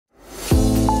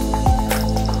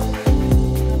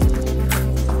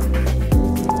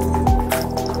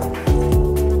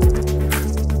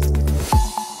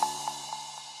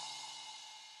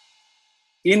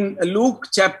In Luke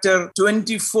chapter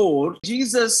 24,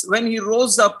 Jesus, when he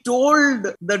rose up, told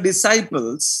the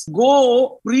disciples,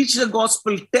 go preach the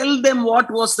gospel, tell them what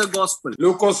was the gospel.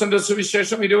 ലൂക്കോസിന്റെ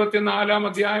സുവിശേഷം 24-ാം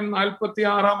അധ്യായം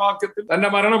 46-ാം വാക്യത്തിൽ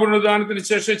തന്റെ മരണപുനരുദ്ധാനത്തിന്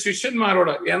ശേഷം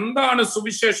ശിഷ്യന്മാരോട് എന്താണ്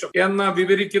സുവിശേഷം എന്ന്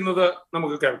വിവരിക്കുന്നത്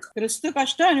നമുക്ക് കേൾക്കാം. ക്രിസ്തു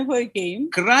കഷ്ടം അനുഭവിക്കുകയും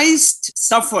Christ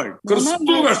suffered.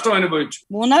 ക്രിസ്തു കഷ്ടം അനുഭവിച്ചു.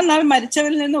 മൂന്നാം നാൾ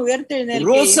മരിച്ചവരിൽ നിന്ന്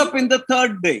ഉയർത്തെഴുന്നേൽക്കുകയും Rose up in the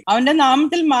third day. അവന്റെ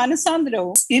നാമത്തിൽ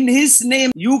മാനസാന്തരവും. In his name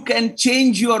you can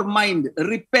change your mind.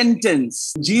 Repentance.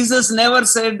 Jesus never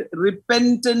said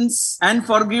repentance and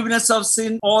forgiveness of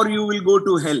sin or you will go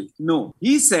to hell. No.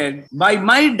 He said, by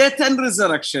my death and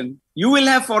resurrection, you will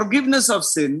have forgiveness of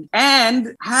sin and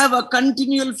have a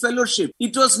continual fellowship.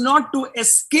 It was not to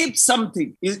escape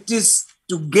something. It is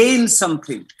to gain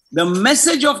something. The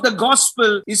message of the gospel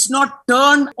is not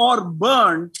turn or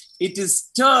burn. It is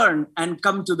turn and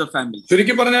come to the family.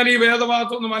 ചുരുക്കി പറഞ്ഞാൽ ഈ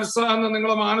വേദഭാഗത്ത് ഒന്ന് മനസ്സിലാകുന്ന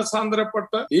നിങ്ങൾ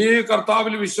മാനസാന്തരപ്പെട്ട് ഈ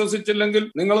കർത്താവിൽ വിശ്വസിച്ചില്ലെങ്കിൽ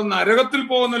നിങ്ങൾ നരകത്തിൽ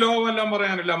പോകുന്ന ലോകമെല്ലാം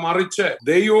പറയാനില്ല, മറിച്ച്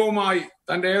ദൈവവുമായി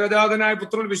തന്റെ ഏകജാതനായ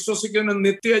പുത്രൻ വിശ്വസിക്കുന്ന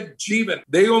നിത്യ ജീവൻ,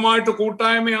 ദൈവമായിട്ട്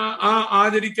കൂട്ടായ്മ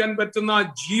ആചരിക്കാൻ പറ്റുന്ന ആ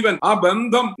ജീവൻ, ആ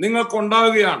ബന്ധം നിങ്ങൾക്ക്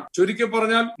ഉണ്ടാവുകയാണ്. ചുരുക്കി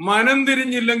പറഞ്ഞാൽ മനം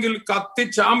തിരിഞ്ഞില്ലെങ്കിൽ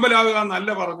കത്തിച്ചാമ്പലാകുക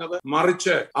എന്നല്ല പറഞ്ഞത്,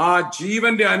 മറിച്ച് ആ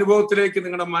ജീവന്റെ അനുഭവത്തിലേക്ക്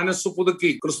നിങ്ങളുടെ മനസ്സ്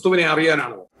പുതുക്കി ക്രിസ്തുവിനെ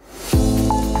അറിയാനാണ്.